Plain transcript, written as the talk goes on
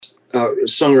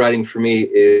songwriting for me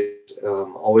is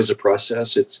always a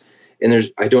process.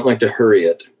 I don't like to hurry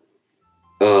it.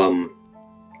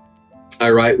 I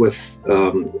write with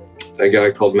a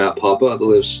guy called Matt Papa that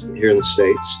lives here in the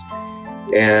States,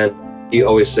 and he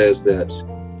always says that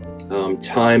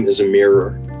time is a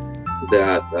mirror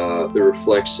that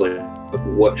reflects like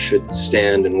what should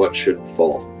stand and what should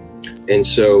fall. And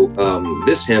so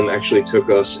this hymn actually took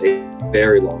us a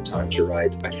very long time to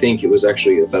write. I think it was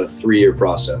actually about a 3-year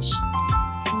process.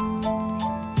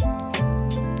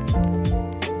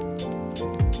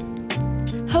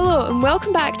 Hello and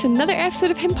welcome back to another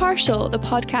episode of Impartial, the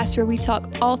podcast where we talk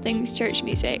all things church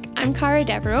music. I'm Cara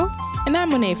Devereaux. And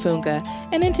I'm Monet Funga,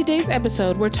 and in today's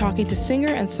episode, we're talking to singer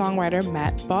and songwriter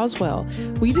Matt Boswell.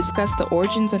 We discuss the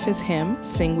origins of his hymn,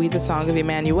 Sing We the Song of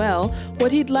Emmanuel,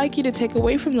 what he'd like you to take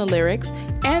away from the lyrics,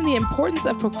 and the importance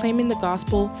of proclaiming the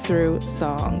gospel through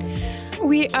song.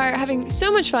 We are having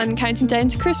so much fun counting down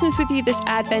to Christmas with you this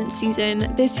Advent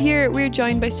season. This year, we're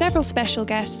joined by several special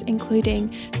guests,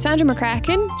 including Sandra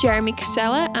McCracken, Jeremy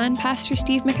Casella, and Pastor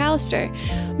Steve McAllister.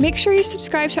 Make sure you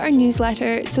subscribe to our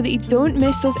newsletter so that you don't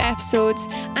miss those episodes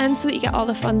and so that you get all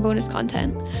the fun bonus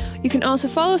content. You can also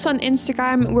follow us on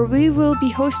Instagram, where we will be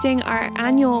hosting our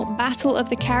annual Battle of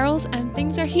the Carols, and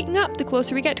things are heating up the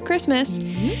closer we get to Christmas.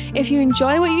 If you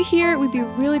enjoy what you hear, we'd be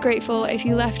really grateful if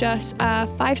you left us a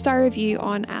 5-star review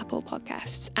on Apple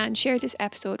Podcasts and share this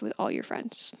episode with all your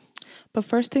friends. But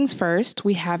first things first,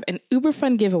 we have an uber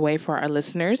fun giveaway for our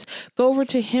listeners. Go over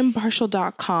to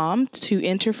hymnpartial.com to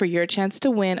enter for your chance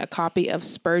to win a copy of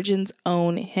Spurgeon's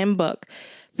own hymn book.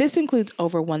 This includes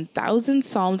over 1,000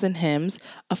 psalms and hymns,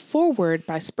 a foreword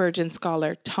by Spurgeon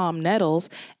scholar Tom Nettles,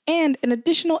 and an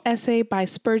additional essay by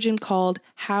Spurgeon called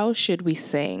How Should We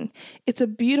Sing? It's a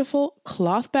beautiful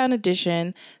cloth-bound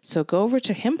edition, so go over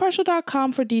to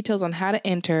hymnpartial.com for details on how to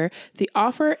enter. The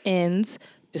offer ends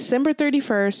December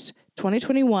 31st,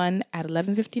 2021 at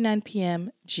 11:59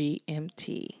 p.m.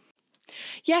 GMT.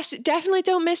 Yes, definitely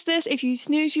don't miss this. If you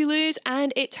snooze, you lose.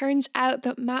 And it turns out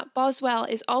that Matt Boswell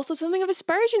is also something of a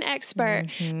Spurgeon expert.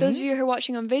 Those of you who are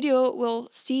watching on video will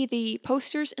see the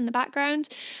posters in the background.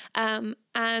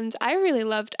 And I really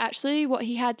loved actually what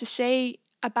he had to say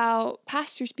about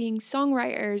pastors being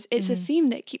songwriters. It's a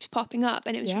theme that keeps popping up,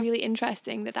 and it was really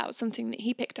interesting that was something that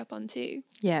he picked up on too.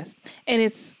 Yes.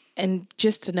 And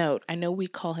just to note, I know we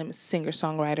call him a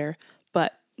singer-songwriter,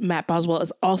 but Matt Boswell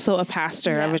is also a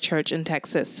pastor of a church in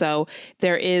Texas. So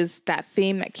there is that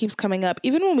theme that keeps coming up.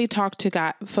 Even when we talk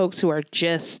to folks who are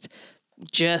just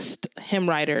hymn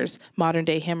writers, modern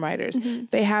day hymn writers,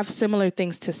 they have similar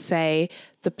things to say.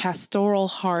 The pastoral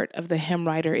heart of the hymn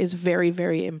writer is very,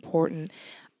 very important.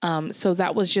 So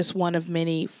that was just one of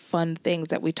many fun things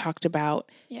that we talked about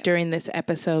during this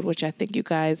episode, which I think you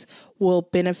guys will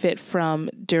benefit from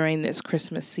during this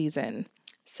Christmas season.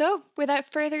 So,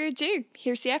 without further ado,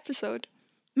 here's the episode.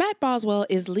 Matt Boswell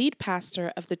is lead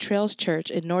pastor of the Trails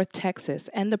Church in North Texas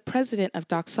and the president of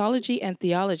Doxology and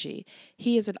Theology.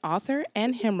 He is an author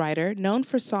and hymn writer known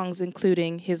for songs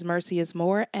including His Mercy is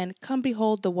More and Come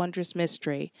Behold the Wondrous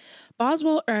Mystery.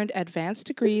 Boswell earned advanced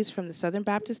degrees from the Southern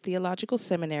Baptist Theological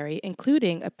Seminary,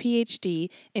 including a PhD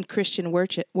in Christian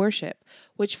worship,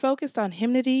 which focused on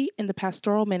hymnody in the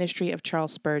pastoral ministry of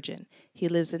Charles Spurgeon. He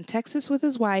lives in Texas with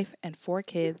his wife and 4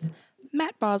 kids.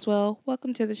 Matt Boswell,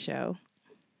 welcome to the show.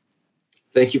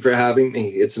 Thank you for having me.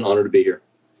 It's an honor to be here.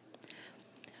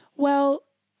 Well,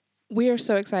 we are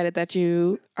so excited that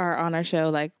you are on our show.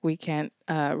 Like, we can't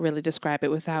really describe it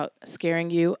without scaring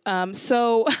you.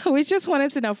 So we just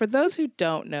wanted to know, for those who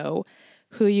don't know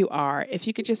who you are, if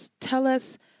you could just tell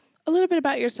us a little bit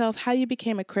about yourself, how you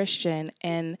became a Christian,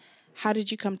 and how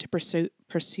did you come to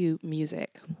pursue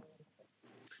music?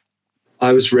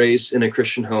 I was raised in a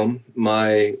Christian home.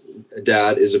 My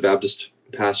dad is a Baptist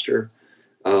pastor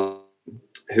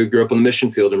who grew up on the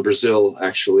mission field in Brazil,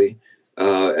 actually.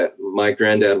 My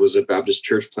granddad was a Baptist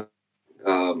church plant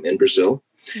in Brazil.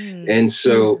 And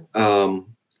so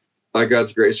by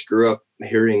God's grace, grew up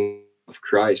hearing of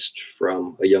Christ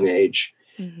from a young age.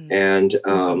 And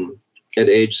at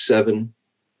age 7,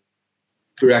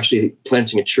 we were actually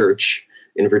planting a church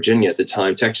in Virginia at the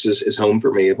time. Texas is home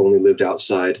for me. I've only lived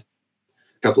outside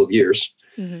a couple of years.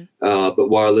 But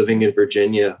while living in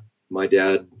Virginia, my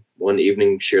dad one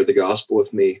evening shared the gospel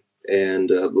with me, and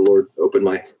the Lord opened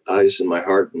my eyes and my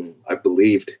heart, and I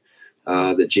believed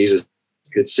that Jesus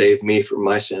could save me from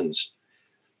my sins.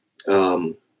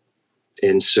 And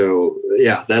so,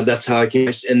 that's how I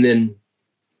came. And then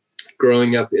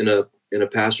growing up in a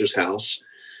pastor's house,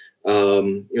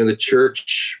 the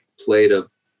church played a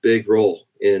big role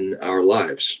in our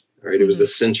lives, right? It was the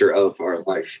center of our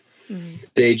life.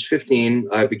 At age 15,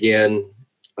 I began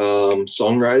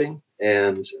songwriting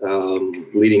and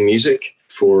leading music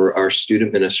for our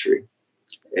student ministry.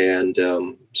 And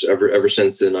so ever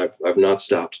since then, I've not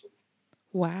stopped.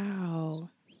 Wow.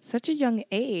 Such a young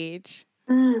age.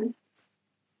 Mm.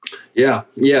 Yeah.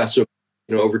 So,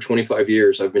 over 25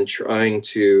 years, I've been trying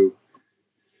to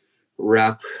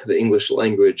wrap the English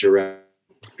language around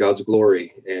God's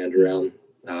glory and around,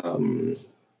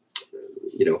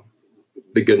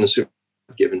 the goodness of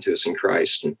given to us in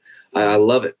Christ. And I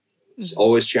love it. It's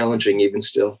always challenging, even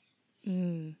still.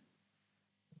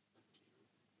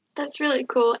 That's really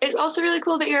cool. It's also really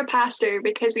cool that you're a pastor,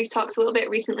 because we've talked a little bit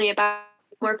recently about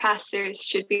more pastors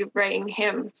should be writing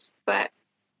hymns. But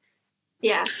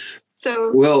yeah,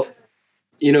 so well,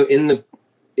 in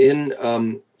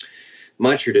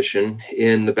my tradition,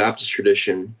 in the Baptist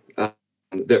tradition,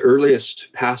 the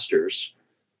earliest pastors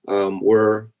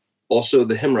were also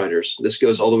the hymn writers. This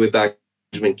goes all the way back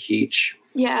to Benjamin Keach,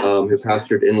 who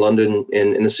pastored in London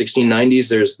in the 1690s.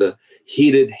 There's the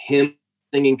heated hymn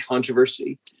singing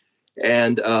controversy.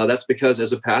 And that's because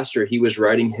as a pastor, he was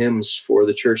writing hymns for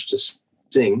the church to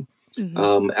sing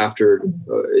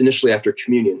initially after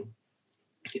communion,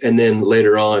 and then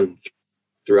later on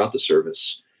throughout the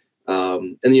service.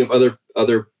 And you have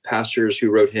other pastors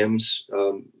who wrote hymns.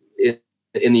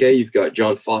 In the UK, you've got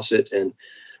John Fawcett and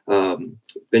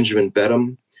Benjamin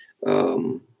Beddome,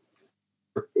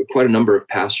 quite a number of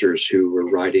pastors who were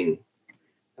writing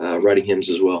hymns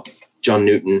as well. John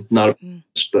Newton, not a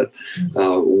pastor,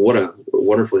 but what a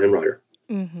wonderful hymn writer.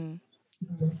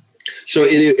 So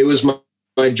it was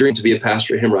my dream to be a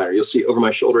pastor hymn writer. You'll see over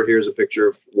my shoulder here is a picture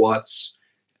of Watts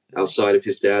outside of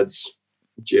his dad's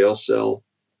jail cell.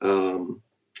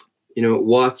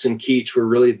 Watts and Keach were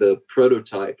really the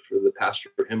prototype for the pastor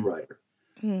hymn writer.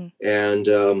 And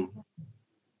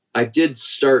I did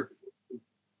start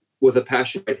with a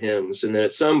passion for hymns, and then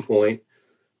at some point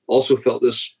also felt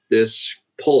this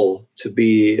pull to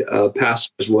be a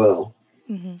pastor as well.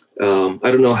 I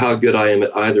don't know how good I am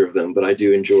at either of them, but I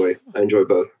enjoy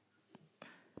both.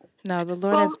 No, the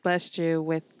Lord has blessed you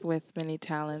with many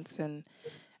talents, and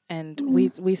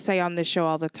we say on this show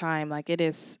all the time, like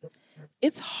it's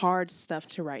hard stuff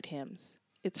to write hymns.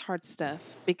 It's hard stuff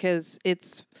because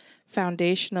it's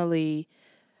foundationally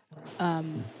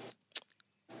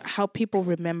how people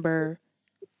remember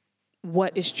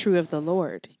what is true of the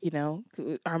Lord.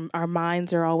 Our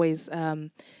minds are always, or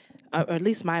at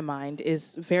least my mind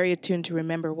is very attuned to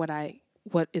remember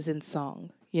what is in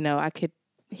song. I could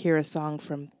hear a song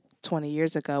from 20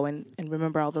 years ago and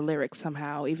remember all the lyrics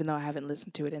somehow, even though I haven't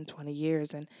listened to it in 20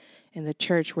 years. And in the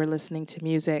church, we're listening to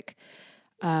music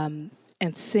and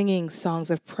singing songs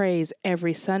of praise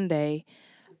every Sunday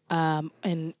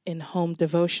in home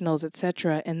devotionals,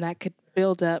 etc. And that could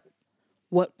build up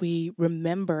what we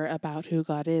remember about who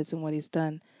God is and what he's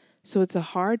done. So it's a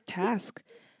hard task,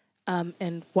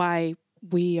 and why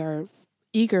we are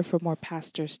eager for more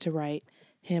pastors to write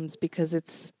hymns, because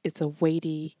it's a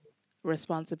weighty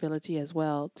responsibility as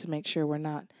well to make sure we're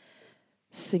not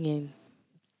singing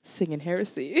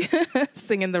heresy,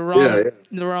 singing the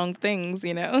wrong things,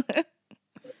 Yeah,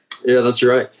 that's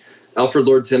right. Alfred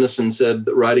Lord Tennyson said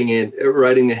that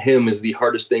writing a hymn is the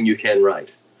hardest thing you can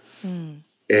write.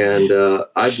 And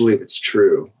I believe it's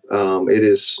true.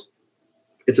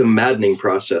 It's a maddening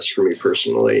process for me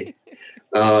personally.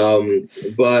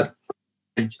 But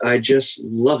I just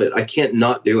love it. I can't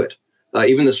not do it.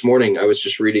 Even this morning, I was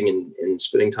just reading and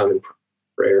spending time in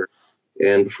prayer.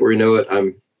 And before you know it,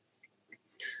 I'm,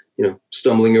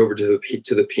 stumbling over to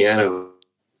the piano,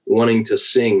 wanting to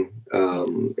sing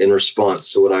in response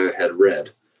to what I had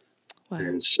read. Wow.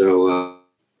 And so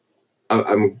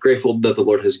I'm grateful that the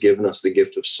Lord has given us the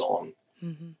gift of song.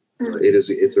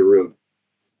 It's a real.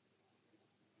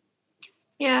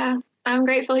 Yeah, I'm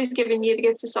grateful he's given you the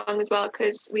gift of song as well,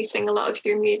 because we sing a lot of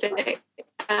your music,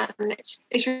 and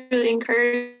it's really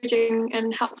encouraging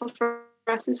and helpful for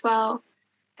us as well.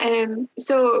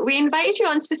 So we invited you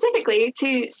on specifically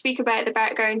to speak about the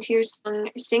background to your song,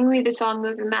 Sing We the Song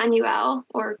of Emmanuel,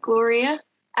 or Gloria.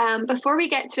 Before we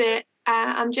get to it,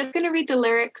 I'm just going to read the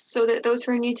lyrics so that those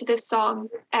who are new to this song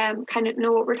kind of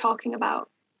know what we're talking about.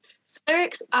 So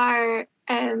lyrics are,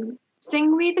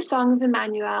 Sing we the song of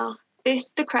Emmanuel,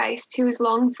 this the Christ who was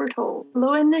long foretold.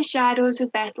 Lo, in the shadows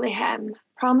of Bethlehem,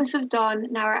 promise of dawn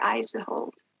now our eyes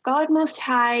behold. God most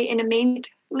high in a manger,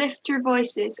 lift your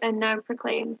voices and now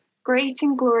proclaim, great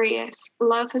and glorious,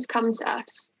 love has come to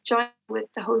us, join with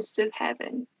the hosts of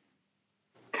heaven.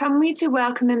 Come we to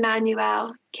welcome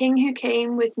Emmanuel, King who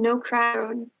came with no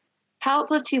crown.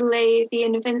 Helpless he lay, the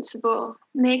invincible,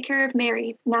 maker of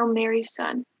Mary, now Mary's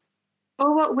son.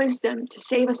 Oh, what wisdom to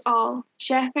save us all,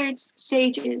 shepherds,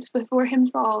 sages, before him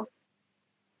fall.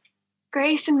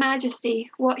 Grace and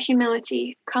majesty, what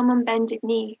humility, come on bended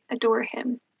knee, adore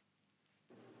him.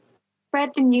 Spread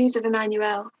the news of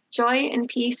Emmanuel, joy and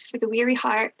peace for the weary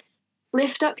heart.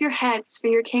 Lift up your heads, for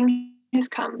your King has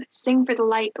come. Sing, for the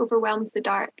light overwhelms the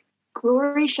dark.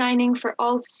 Glory shining for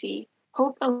all to see.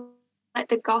 Hope, let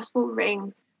the gospel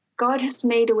ring. God has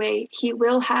made a way, he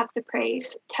will have the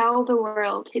praise. Tell the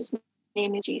world his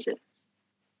name is Jesus.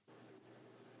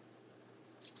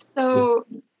 So,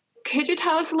 could you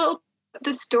tell us a little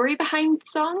the story behind the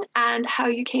song and how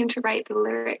you came to write the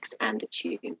lyrics and the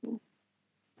tune?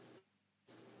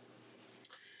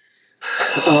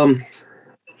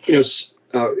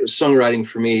 Songwriting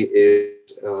for me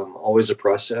is always a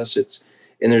process.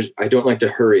 I don't like to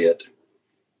hurry it.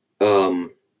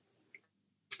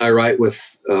 I write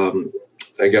with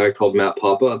a guy called Matt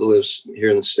Papa that lives here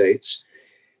in the States,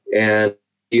 and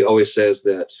he always says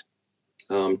that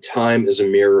time is a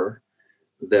mirror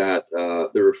that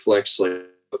reflects like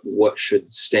what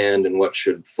should stand and what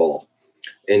should fall.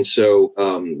 And so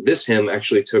this hymn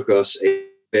actually took us a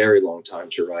very long time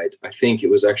to write. I think it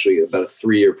was actually about a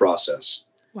 3-year process.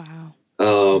 Wow.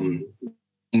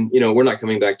 We're not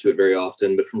coming back to it very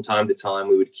often, but from time to time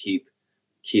we would keep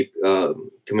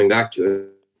coming back to it.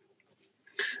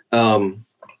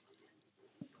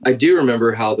 I do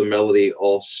remember how the melody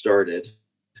all started.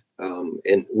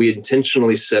 And we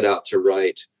intentionally set out to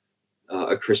write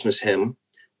a Christmas hymn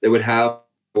that would have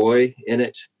joy in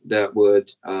it, that would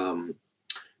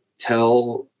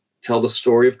tell the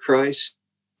story of Christ.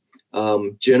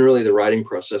 Generally, the writing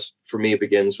process for me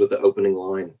begins with the opening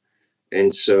line.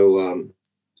 And so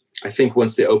I think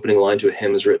once the opening line to a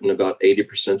hymn is written, about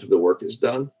 80% of the work is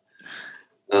done.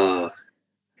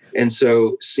 And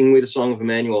so Sing We the Song of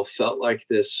Emmanuel felt like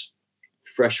this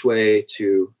fresh way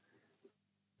to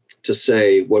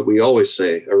say what we always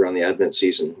say around the Advent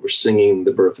season. We're singing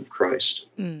the birth of Christ.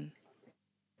 Mm.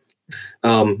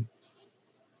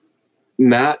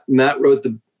 Matt wrote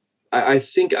I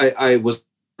think I was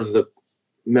the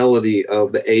melody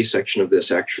of the A section of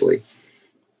this, actually.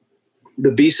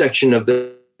 The B section of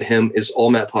the hymn is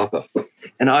all Matt Papa.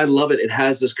 And I love it. It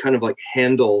has this kind of like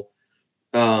Handel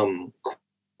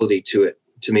quality to it.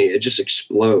 To me, it just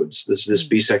explodes. This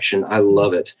B section, I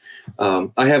love it.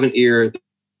 I have an ear.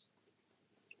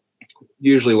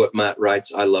 Usually what Matt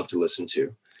writes, I love to listen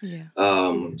to. Yeah.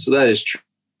 So that is true.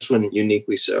 This one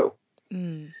uniquely so.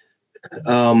 Mm.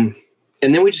 And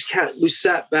then we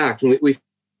sat back and we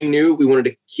knew we wanted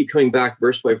to keep coming back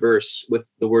verse by verse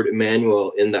with the word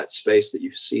Emmanuel in that space that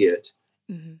you see it.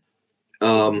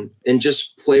 Mm-hmm. And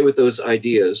just play with those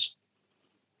ideas.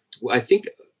 I think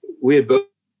we had both,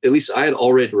 at least I had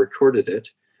already recorded it.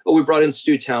 We brought in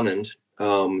Stu Townend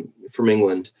from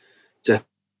England to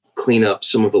clean up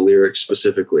some of the lyrics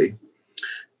specifically.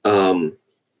 And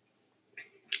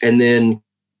then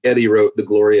Eddie wrote the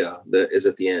Gloria that is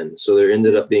at the end. So there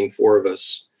ended up being 4 of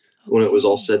us when it was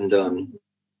all said and done.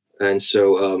 And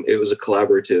so it was a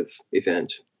collaborative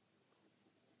event.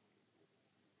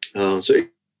 So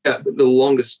yeah, the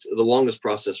longest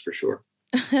process for sure.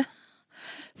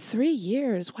 3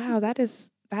 years. Wow.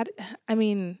 I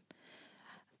mean,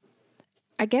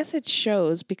 I guess it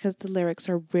shows because the lyrics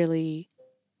are really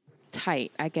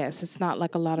tight, I guess. It's not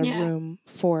like a lot of room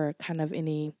for kind of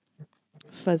any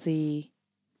fuzzy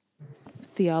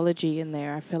theology in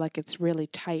there. I feel like it's really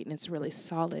tight and it's really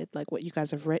solid, like what you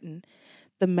guys have written.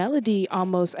 The melody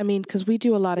almost, I mean, because we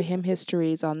do a lot of hymn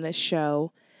histories on this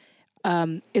show.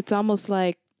 It's almost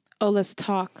like, let's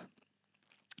talk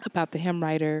about the hymn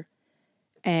writer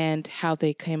and how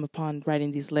they came upon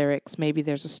writing these lyrics. Maybe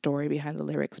there's a story behind the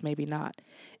lyrics, maybe not.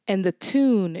 And the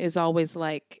tune is always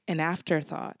like an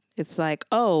afterthought. It's like,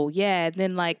 oh, yeah. And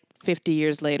then like 50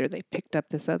 years later, they picked up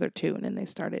this other tune and they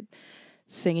started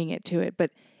singing it to it. But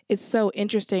it's so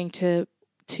interesting to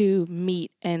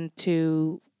meet and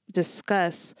to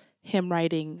discuss hymn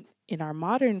writing in our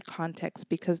modern context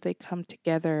because they come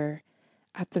together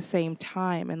at the same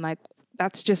time. And like,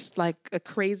 that's just like a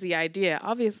crazy idea.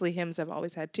 Obviously, hymns have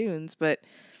always had tunes, but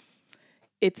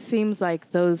it seems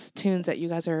like those tunes that you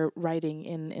guys are writing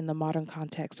in the modern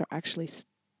context are actually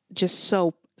just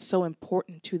so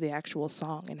important to the actual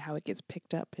song and how it gets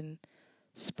picked up and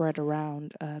spread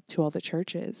around to all the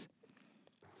churches.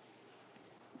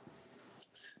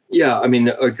 Yeah, I mean,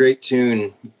 a great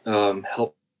tune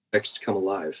helps text come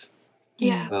alive.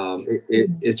 Yeah.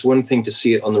 It's one thing to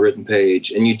see it on the written page,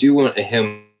 and you do want a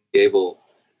hymn to be able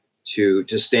to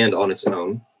stand on its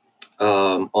own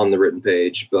on the written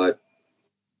page, but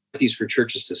these for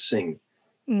churches to sing.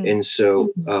 And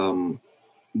so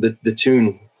the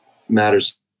tune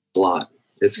matters a lot.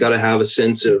 It's got to have a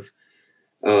sense of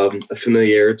a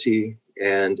familiarity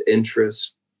and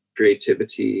interest,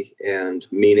 creativity, and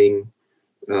meaning.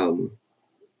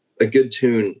 A good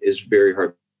tune is very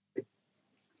hard.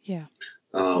 Yeah.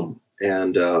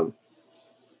 And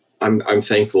I'm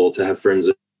thankful to have friends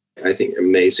that I think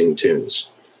amazing tunes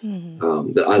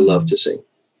that I love to sing.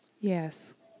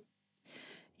 Yes.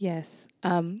 Yes.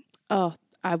 I'm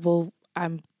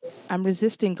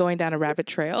resisting going down a rabbit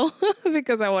trail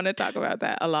because I want to talk about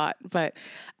that a lot. But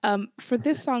for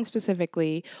this song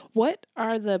specifically, what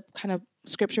are the kind of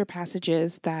scripture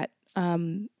passages that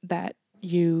that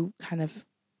you kind of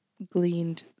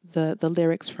gleaned the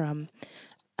lyrics from?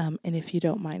 And if you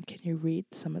don't mind, can you read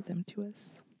some of them to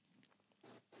us?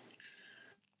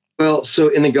 Well, so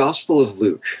in the Gospel of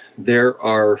Luke, there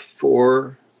are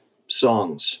 4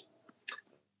 songs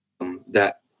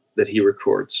that he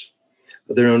records.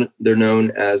 They're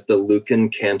known as the Lucan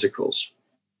Canticles,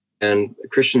 and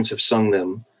Christians have sung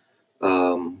them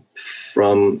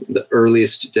from the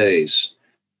earliest days.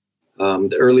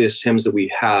 The earliest hymns that we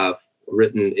have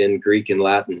written in Greek and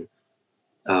Latin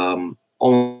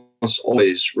almost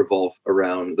always revolve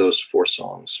around those 4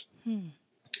 songs.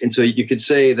 And so you could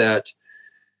say that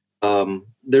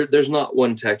there's not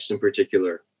one text in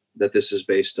particular that this is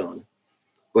based on,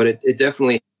 but it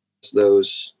definitely has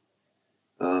those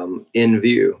in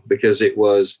view, because it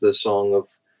was the song of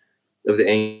the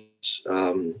angels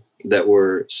that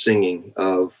were singing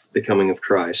of the coming of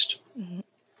Christ.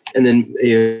 And then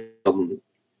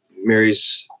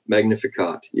Mary's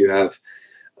Magnificat. You have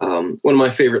one of my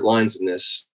favorite lines in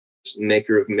this: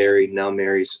 "Maker of Mary, now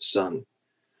Mary's son."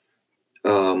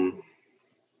 The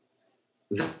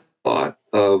thought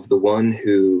of the one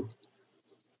who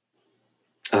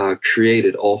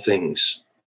created all things,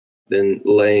 then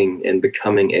laying and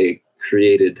becoming a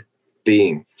created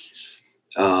being.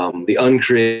 The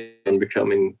uncreated and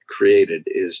becoming created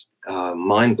is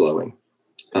mind-blowing.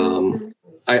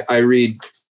 I read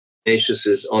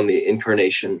Ignatius's on the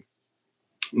Incarnation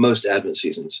most Advent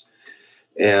seasons,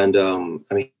 and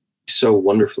I mean, so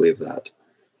wonderfully of that.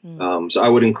 So I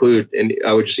would include, and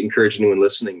I would just encourage anyone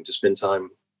listening to spend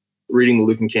time reading the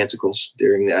Lucan Canticles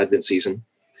during the Advent season,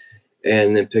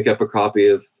 and then pick up a copy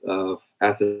of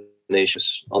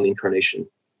Athanasius on the Incarnation.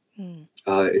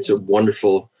 It's a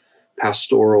wonderful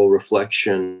pastoral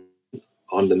reflection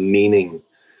on the meaning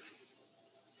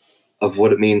of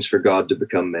what it means for God to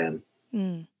become man.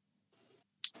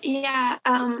 Yeah,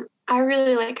 I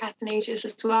really like Athanasius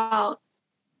as well.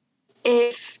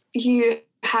 If you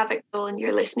have it and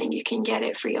you're listening, you can get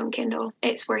it free on Kindle.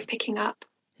 It's worth picking up.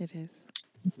 It is.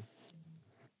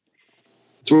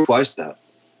 It's worth twice that.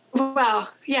 Well,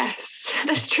 yes,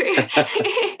 that's true.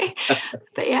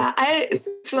 But yeah,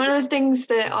 it's one of the things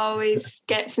that always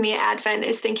gets me at Advent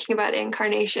is thinking about the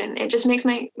Incarnation. It just makes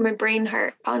my brain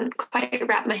hurt. I can't quite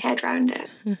wrap my head around it.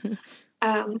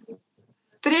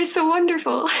 But it's so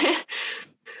wonderful.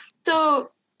 So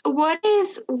what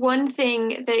is one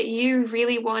thing that you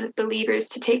really want believers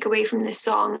to take away from this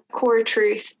song, core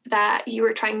truth that you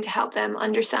were trying to help them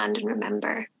understand and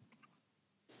remember?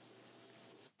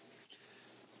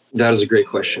 That is a great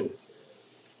question.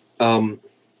 There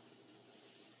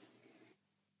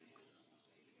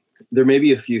may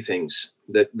be a few things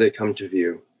that come to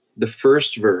view. The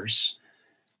first verse,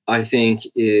 I think,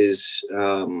 is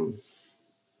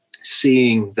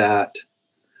seeing that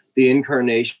the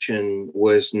Incarnation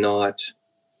was not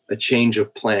a change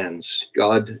of plans.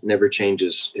 God never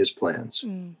changes his plans.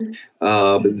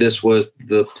 But this was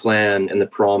the plan and the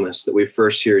promise that we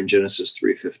first hear in Genesis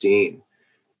 3:15,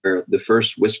 where the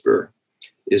first whisper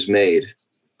is made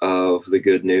of the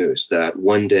good news that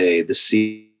one day the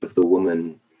seed of the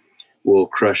woman will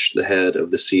crush the head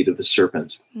of the seed of the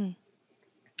serpent.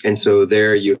 And so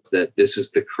there you have that this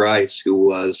is the Christ who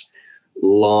was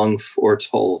long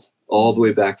foretold all the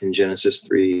way back in Genesis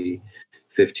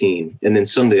 3:15. And then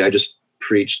Sunday I just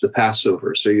preached the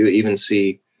Passover. So you even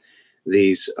see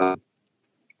these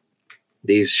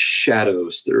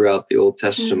shadows throughout the Old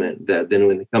Testament that then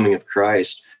when the coming of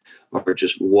Christ are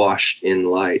just washed in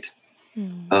light.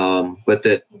 But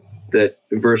that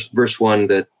verse 1,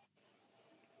 that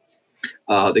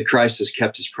Christ has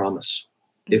kept his promise.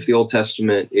 If the Old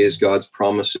Testament is God's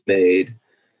promise made,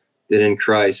 then in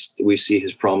Christ we see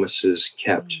his promises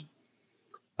kept.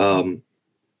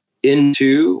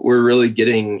 Into we're really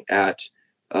getting at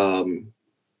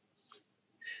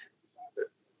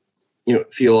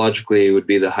theologically it would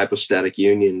be the hypostatic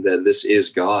union, that this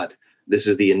is God. This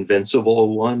is the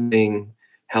invincible one being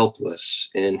helpless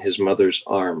in his mother's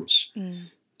arms.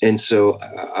 And so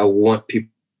I want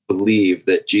people to believe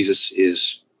that Jesus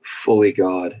is fully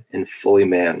God and fully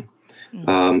man,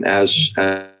 as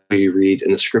we read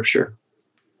in the scripture.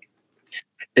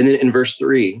 And then in verse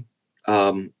 3,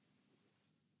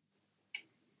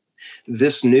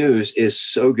 this news is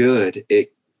so good,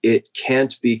 it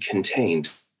can't be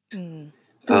contained.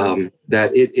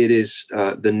 That it is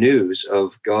the news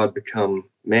of God become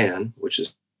man, which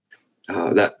is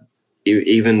that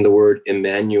even the word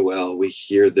Emmanuel, we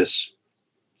hear this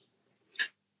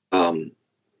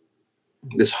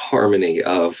this harmony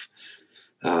of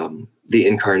the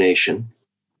incarnation,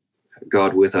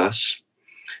 God with us.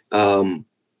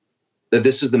 That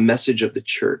this is the message of the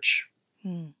church,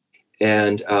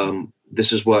 and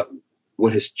this is what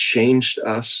has changed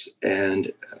us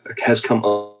and has come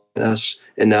on us,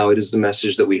 and now it is the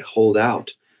message that we hold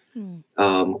out,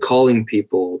 calling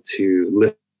people to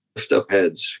lift up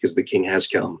heads because the King has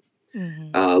come,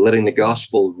 letting the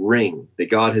gospel ring that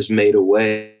God has made a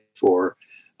way for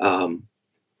us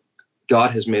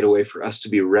to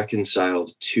be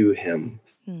reconciled to Him,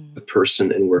 the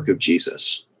person and work of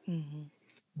Jesus.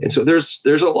 And so there's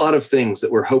a lot of things that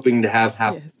we're hoping to have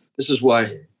happen. Yes. This is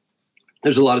why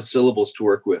there's a lot of syllables to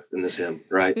work with in this hymn,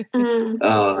 right?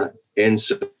 And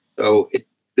so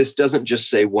this doesn't just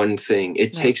say one thing.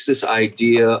 It takes this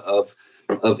idea of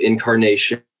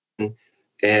incarnation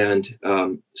and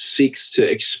seeks to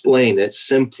explain it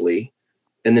simply,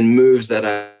 and then moves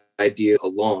that idea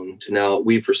along to now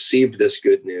we've received this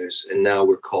good news, and now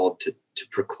we're called to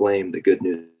proclaim the good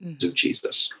news of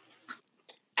Jesus.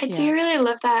 I do really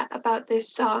love that about this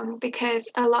song,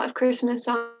 because a lot of Christmas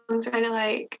songs are kind of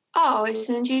like, oh,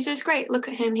 isn't Jesus great? Look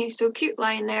at him, he's so cute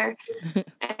lying there.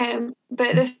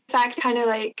 But the fact kind of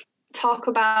like talk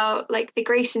about like the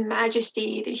grace and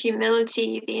majesty, the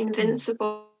humility, the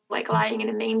invincible, like lying in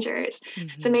a manger, it's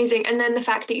amazing. And then the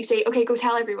fact that you say, okay, go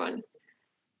tell everyone.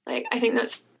 Like, I think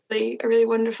that's really a really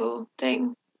wonderful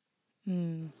thing.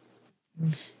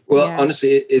 Well,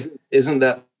 honestly, isn't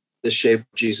that the shape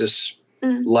of Jesus'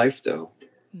 life, though,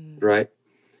 right?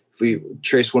 If we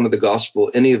trace one of the gospel,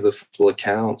 any of the full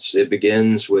accounts, it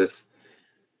begins with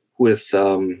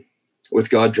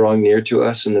God drawing near to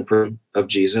us in the person of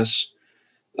Jesus,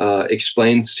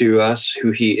 explains to us who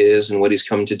He is and what He's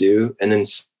come to do, and then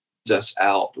sends us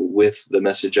out with the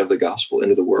message of the gospel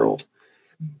into the world.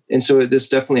 And so this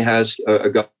definitely has a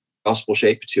gospel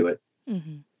shape to it,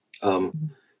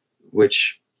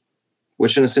 which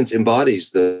in a sense embodies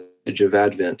the message of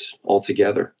Advent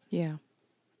altogether. Yeah.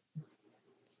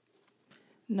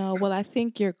 No, well, I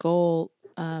think your goal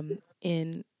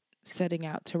in setting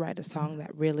out to write a song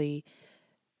that really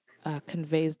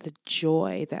conveys the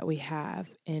joy that we have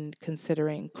in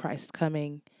considering Christ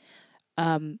coming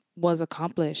was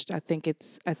accomplished. I think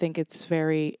it's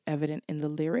very evident in the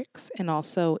lyrics and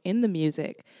also in the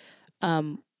music.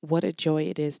 What a joy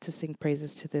it is to sing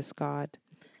praises to this God.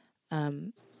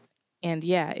 And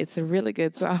yeah, it's a really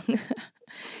good song.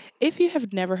 If you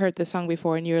have never heard the song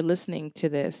before and you're listening to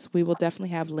this, we will definitely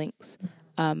have links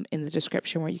in the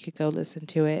description where you could go listen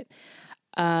to it.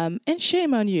 And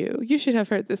shame on you. You should have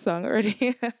heard this song already.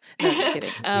 No, just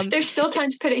kidding. There's still time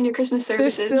to put it in your Christmas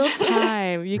services. There's still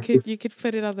time. You could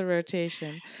put it on the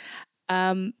rotation.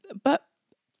 But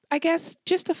I guess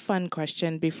just a fun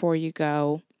question before you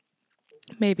go.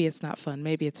 Maybe it's not fun.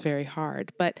 Maybe it's very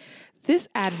hard. But this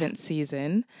Advent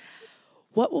season,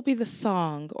 what will be the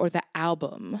song or the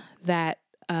album that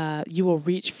you will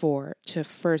reach for to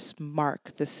first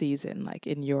mark the season, like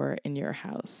in your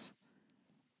house?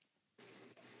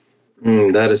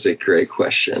 That is a great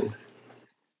question.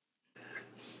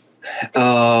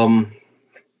 I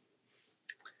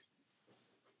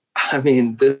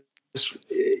mean, this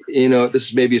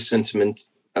is maybe a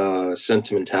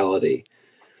sentimentality,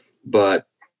 but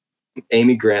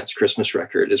Amy Grant's Christmas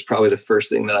record is probably the first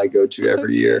thing that I go to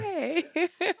every year.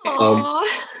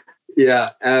 Yeah,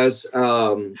 as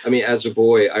a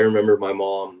boy, I remember my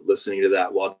mom listening to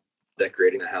that while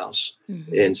decorating the house,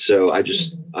 and so I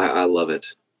love it.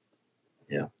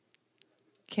 Yeah,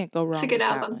 can't go wrong. It's a good with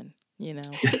album.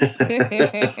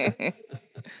 That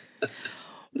one,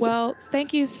 Well,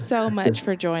 thank you so much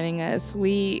for joining us.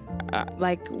 We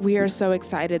are so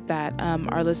excited that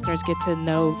our listeners get to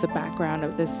know the background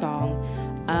of this song.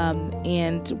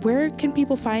 And where can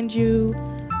people find you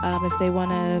if they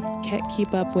want to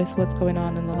keep up with what's going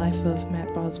on in the life of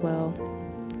Matt Boswell?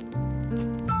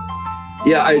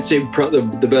 Yeah, I'd say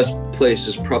the best place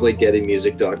is probably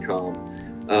gettymusic.com.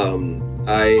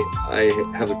 I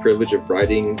have the privilege of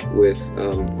writing with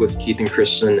Keith and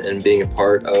Kristen and being a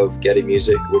part of Getty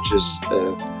Music, which is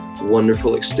a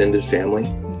wonderful extended family.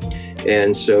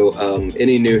 And so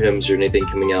any new hymns or anything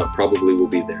coming out probably will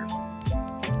be there.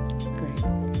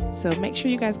 Great. So make sure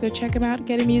you guys go check him out,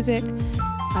 get his music.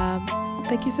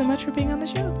 Thank you so much for being on the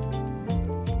show.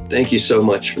 Thank you so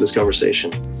much for this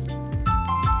conversation.